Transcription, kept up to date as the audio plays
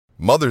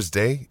Mother's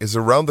Day is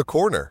around the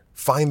corner.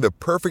 Find the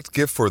perfect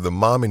gift for the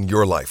mom in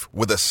your life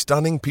with a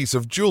stunning piece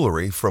of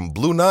jewelry from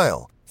Blue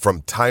Nile.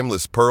 From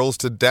timeless pearls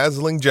to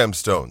dazzling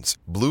gemstones,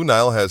 Blue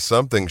Nile has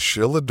something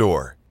she'll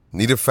adore.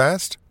 Need it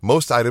fast?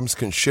 Most items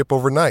can ship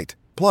overnight.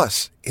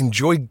 Plus,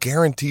 enjoy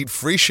guaranteed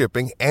free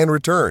shipping and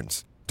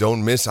returns.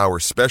 Don't miss our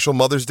special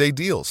Mother's Day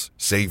deals.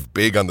 Save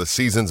big on the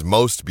season's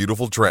most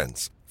beautiful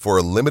trends. For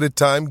a limited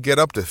time, get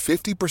up to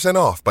 50%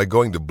 off by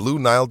going to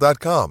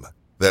BlueNile.com.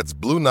 That's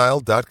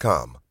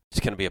BlueNile.com. It's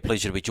going to be a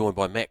pleasure to be joined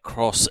by Matt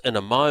Cross in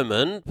a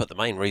moment, but the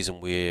main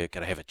reason we're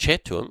going to have a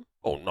chat to him,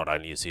 well, not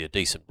only is he a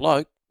decent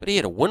bloke, but he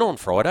had a win on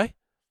Friday.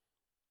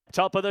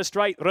 Top of the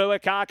straight,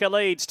 Ruakaka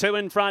leads. Two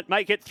in front,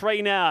 make it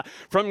three now.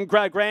 From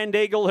Grand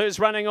Eagle,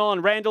 who's running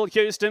on. Randall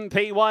Houston,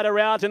 P. Wider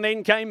out, and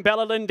then came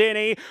Bella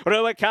Denny.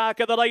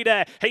 Ruakaka the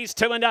leader. He's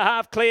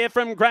 2.5 clear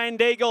from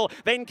Grand Eagle.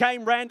 Then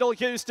came Randall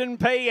Houston,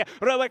 P.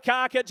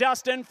 Ruakaka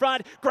just in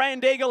front.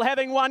 Grand Eagle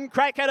having one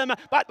crack at him,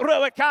 but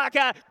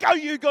Ruakaka, go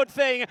you good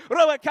thing.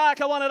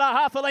 Ruakaka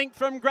 1.5 a length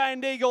from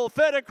Grand Eagle.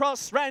 Third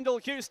across, Randall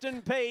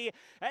Houston, P.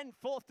 And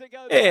fourth to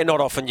go. Yeah, not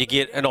often you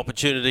get an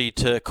opportunity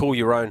to call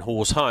your own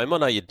horse home. I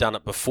know you'd done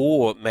it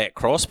before, Matt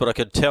Cross, but I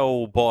could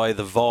tell by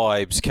the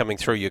vibes coming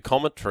through your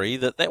commentary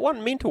that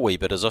one meant a wee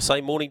bit, as I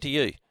say, morning to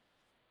you.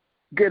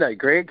 G'day,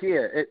 Greg.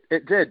 Yeah,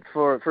 it did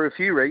for a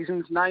few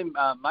reasons.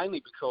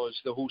 Mainly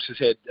because the horse has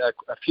had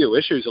a few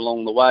issues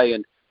along the way,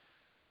 and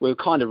we were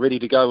kind of ready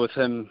to go with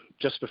him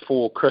just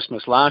before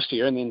Christmas last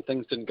year, and then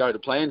things didn't go to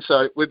plan.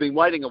 So we've been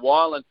waiting a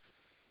while, and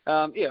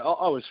I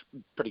was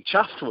pretty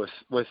chuffed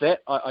with that.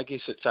 I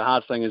guess it's a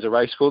hard thing as a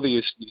race caller.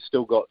 You've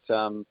still got,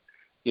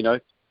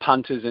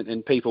 punters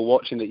and people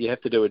watching that you have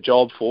to do a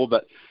job for,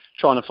 but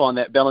trying to find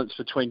that balance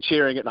between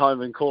cheering at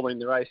home and calling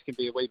the race can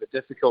be a wee bit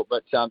difficult.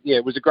 But,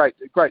 it was a great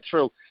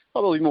thrill,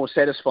 probably more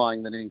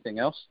satisfying than anything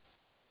else.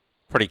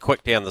 Pretty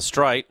quick down the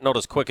straight, not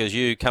as quick as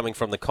you coming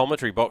from the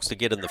commentary box to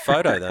get in the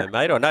photo, though,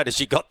 mate. I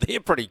noticed you got there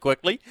pretty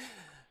quickly.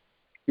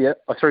 Yeah,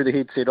 I threw the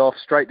headset off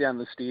straight down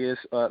the stairs.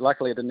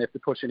 Luckily, I didn't have to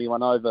push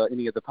anyone over,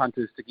 any of the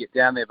punters, to get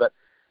down there. But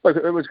look,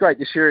 it was great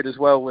to share it as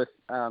well with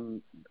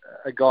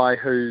a guy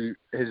who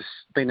has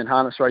been in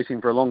harness racing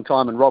for a long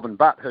time, and Robin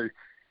Butt, who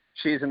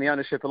shares in the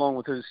ownership along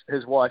with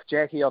his wife,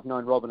 Jackie. I've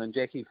known Robin and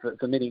Jackie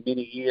for many,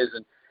 many years,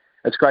 and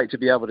it's great to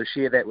be able to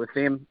share that with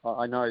them.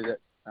 I know that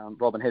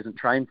Robin hasn't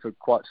trained for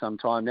quite some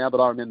time now, but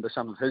I remember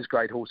some of his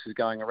great horses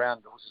going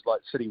around, horses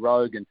like City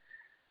Rogue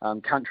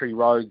and Country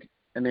Rogue.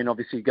 And then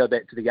obviously go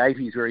back to the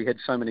 80s where he had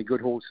so many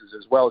good horses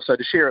as well. So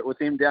to share it with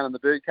them down in the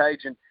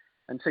birdcage and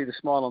see the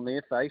smile on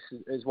their face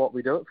is what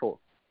we do it for.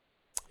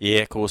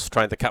 Yeah, of course,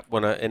 trained the Cup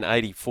winner in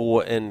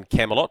 84 in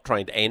Camelot,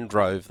 trained and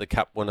drove the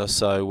Cup winner.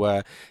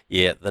 So,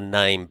 the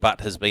name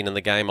Butt has been in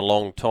the game a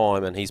long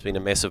time, and he's been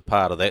a massive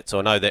part of that. So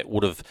I know that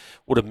would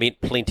have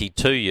meant plenty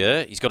to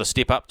you. He's got to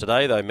step up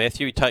today, though,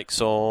 Matthew. He takes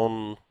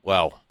on,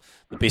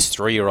 the best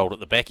 3-year-old at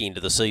the back end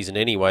of the season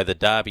anyway, the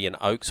Derby and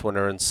Oaks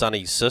winner and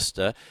Sonny's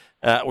sister.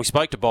 We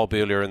spoke to Bob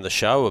earlier in the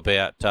show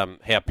about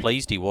how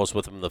pleased he was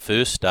with him the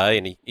first day,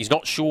 and he's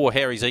not sure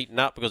how he's eaten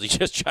up because he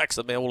just chucks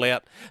them all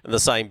out in the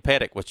same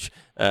paddock, which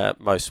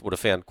most would have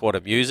found quite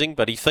amusing,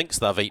 but he thinks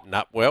they've eaten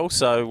up well.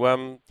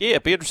 So,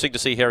 it'd be interesting to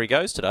see how he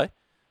goes today.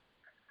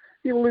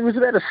 Yeah, well, it was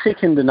about a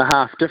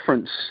 1.5 second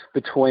difference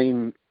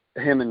between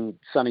him and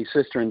Sonny's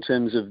sister in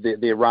terms of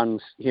their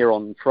runs here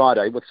on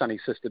Friday, with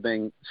Sonny's sister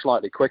being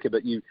slightly quicker,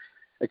 but you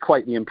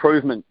equate the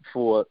improvement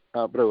for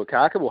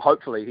Ruakaka. Well,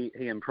 hopefully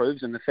he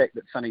improves, and the fact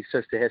that Sonny's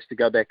sister has to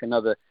go back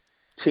another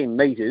 10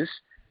 metres.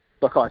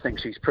 Look, I think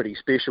she's pretty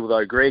special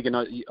though, Greg, and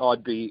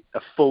I'd be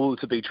a fool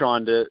to be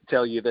trying to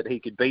tell you that he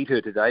could beat her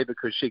today,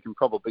 because she can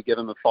probably give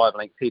him a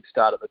 5-length head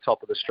start at the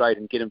top of the straight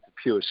and get him to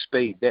pure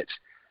speed. That's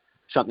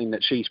something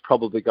that she's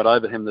probably got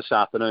over him this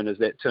afternoon, is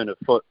that turn of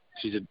foot.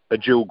 She's a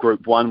dual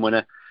Group 1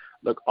 winner.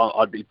 Look,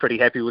 I'd be pretty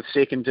happy with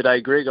second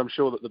today, Greg. I'm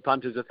sure that the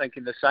punters are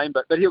thinking the same,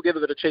 but he'll give a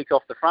bit of cheek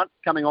off the front.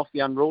 Coming off the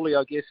unruly,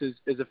 I guess,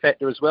 is a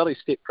factor as well. He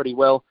stepped pretty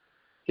well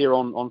here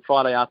on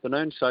Friday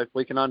afternoon, so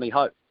we can only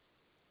hope.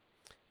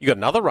 You got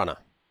another runner,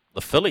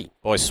 the filly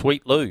by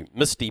Sweet Lou,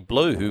 Misty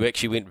Blue, who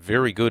actually went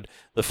very good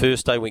the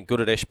first day, went good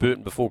at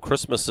Ashburton before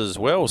Christmas as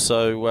well.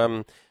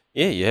 So,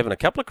 you're having a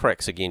couple of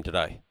cracks again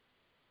today.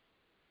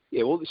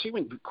 Yeah, well, she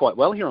went quite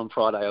well here on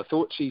Friday. I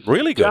thought she's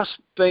really good.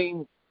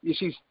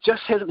 She's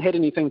just hasn't had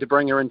anything to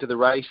bring her into the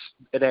race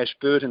at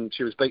Ashburton.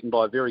 She was beaten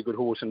by a very good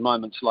horse in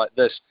moments like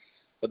this.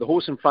 But the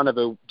horse in front of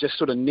her just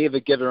sort of never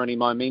give her any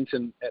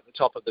momentum at the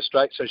top of the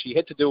straight. So she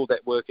had to do all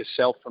that work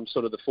herself from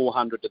sort of the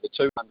 400 to the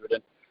 200.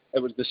 And it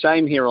was the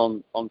same here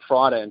on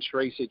Friday. And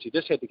Sheree said she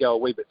just had to go a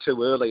wee bit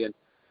too early. And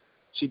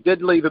she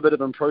did leave a bit of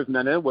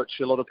improvement in her,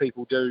 which a lot of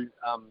people do,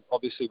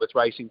 obviously, with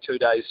racing 2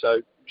 days. So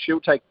she'll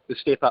take the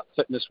step up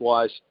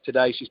fitness-wise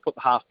today. She's put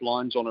the half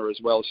blinds on her as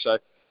well. So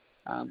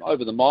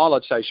over the mile,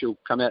 I'd say she'll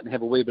come out and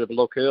have a wee bit of a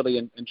look early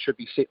and should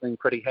be settling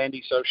pretty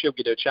handy. So she'll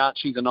get her chance.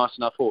 She's a nice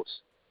enough horse.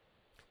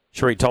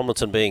 Sheree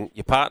Tomlinson being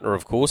your partner,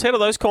 of course. How do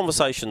those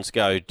conversations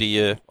go?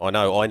 I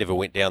know I never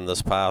went down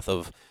this path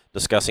of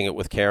discussing it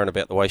with Karen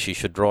about the way she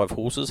should drive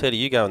horses. How do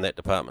you go in that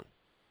department?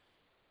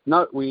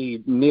 No,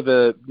 we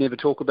never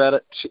talk about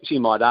it. She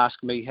might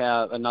ask me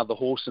how another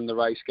horse in the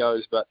race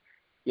goes, but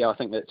yeah, I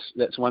think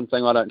that's one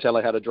thing. I don't tell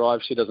her how to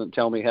drive. She doesn't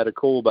tell me how to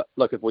call. But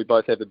look, if we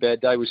both have a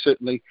bad day, we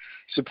certainly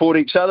support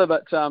each other.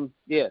 But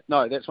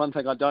that's one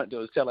thing I don't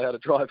do is tell her how to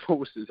drive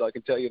horses. I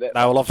can tell you that.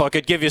 No, well, if I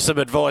could give you some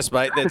advice,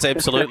 mate, that's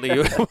absolutely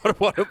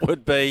what it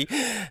would be.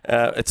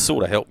 It's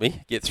sort of helped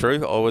me get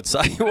through, I would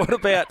say. What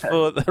about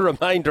for the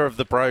remainder of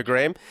the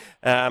program?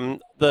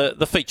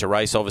 The feature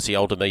race, obviously,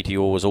 Alta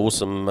Meteor was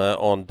awesome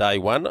on day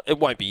one. It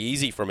won't be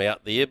easy from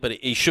out there, but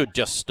he should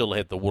just still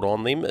have the wood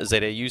on them. Is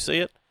that how you see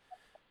it?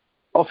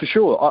 Oh, for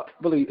sure.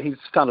 He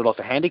started off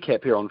a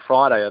handicap here on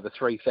Friday over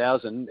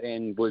 3,000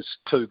 and was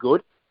too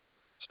good.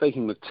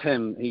 Speaking with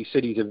Tim, he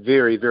said he's a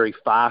very, very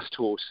fast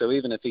horse. So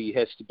even if he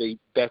has to be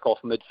back off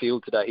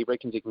midfield today, he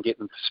reckons he can get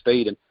them for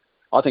speed. And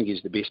I think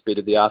he's the best bet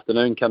of the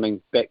afternoon, coming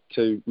back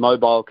to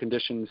mobile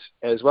conditions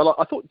as well.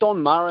 I thought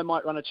Don Mara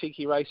might run a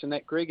cheeky race in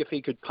that, Greg, if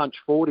he could punch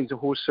forward. He's a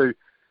horse who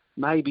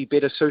may be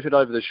better suited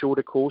over the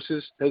shorter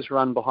courses. His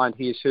run behind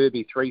Here's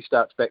Herbie 3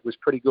 starts back was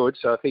pretty good.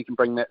 So if he can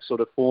bring that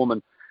sort of form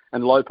and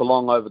lope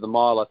along over the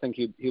mile, I think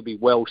he'll be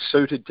well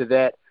suited to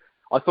that.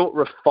 I thought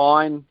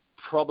Refine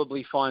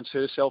probably finds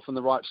herself in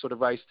the right sort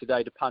of race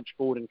today to punch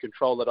forward and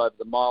control it over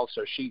the mile,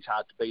 so she's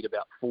hard to beat,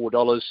 about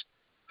 $4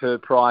 her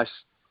price.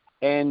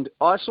 And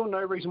I saw no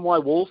reason why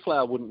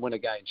Wallflower wouldn't win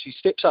again. She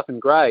steps up in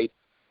grade,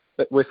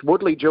 but with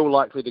Woodley Jewel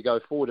likely to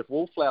go forward, if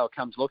Wallflower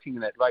comes looking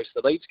in that race,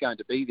 the lead's going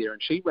to be there,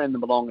 and she ran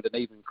them along at an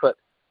even clip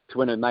to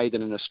win her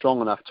maiden in a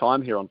strong enough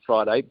time here on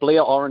Friday.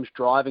 Blair Orange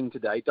driving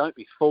today. Don't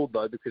be fooled,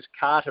 though, because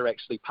Carter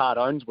actually part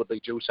owns Woodley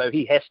Jewel, so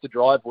he has to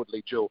drive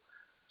Woodley Jewel.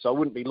 So I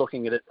wouldn't be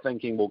looking at it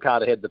thinking, well,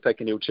 Carter had the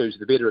pick and he'll choose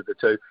the better of the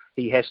two.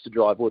 He has to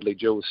drive Woodley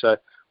Jewel. So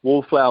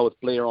Wallflower with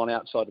Blair on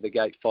outside of the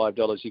gate,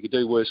 $5. You could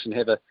do worse and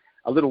have a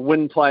little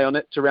win play on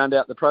it to round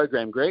out the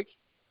program, Greg.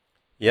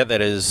 Yeah,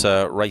 that is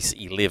race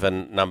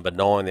 11, number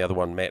 9. The other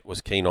one Matt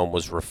was keen on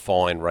was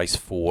Refine, race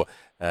 4,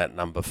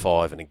 number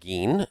 5. And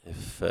again,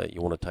 if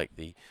you want to take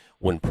the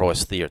win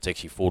price there, it's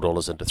actually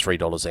 $4 into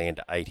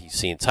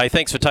 $3.80. Hey,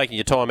 thanks for taking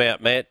your time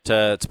out, Matt.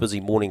 It's a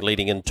busy morning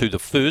leading into the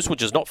first,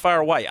 which is not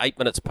far away, 8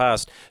 minutes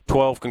past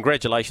 12.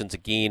 Congratulations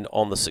again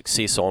on the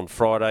success on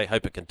Friday.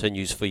 Hope it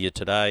continues for you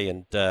today.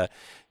 And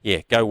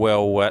go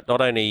well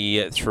not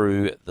only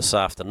through this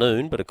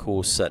afternoon, but of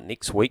course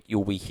next week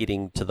you'll be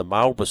heading to the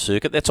Marlborough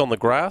circuit. That's on the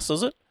grass,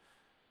 is it?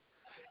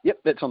 Yep,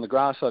 that's on the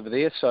grass over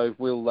there. So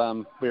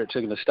we're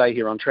actually going to stay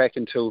here on track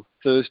until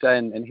Thursday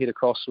and head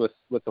across with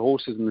the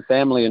horses and the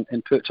family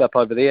and perch up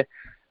over there.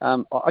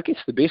 I guess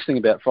the best thing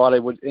about Friday,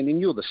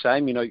 and you're the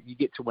same, you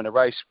get to win a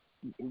race.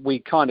 We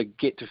kind of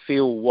get to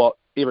feel what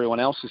everyone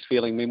else is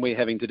feeling when we're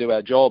having to do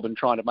our job and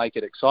trying to make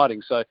it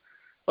exciting. So,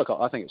 look,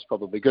 I think it's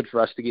probably good for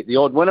us to get the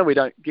odd winner. We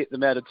don't get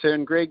them out of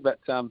turn, Greg, but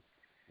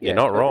you're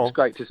not wrong. It's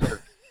great to sort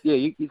of,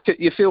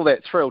 you feel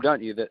that thrill,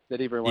 don't you, that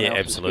everyone else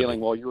absolutely is feeling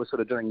while you're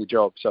sort of doing your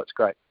job. So it's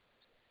great.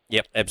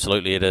 Yep,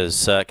 absolutely it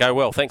is. Go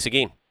well. Thanks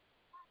again.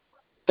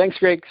 Thanks,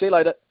 Greg. See you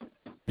later.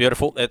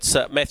 Beautiful. It's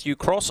Matthew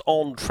Cross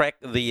on track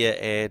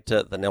there at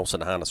the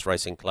Nelson Harness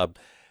Racing Club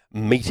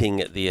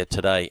meeting there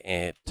today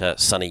at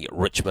sunny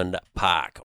Richmond Park.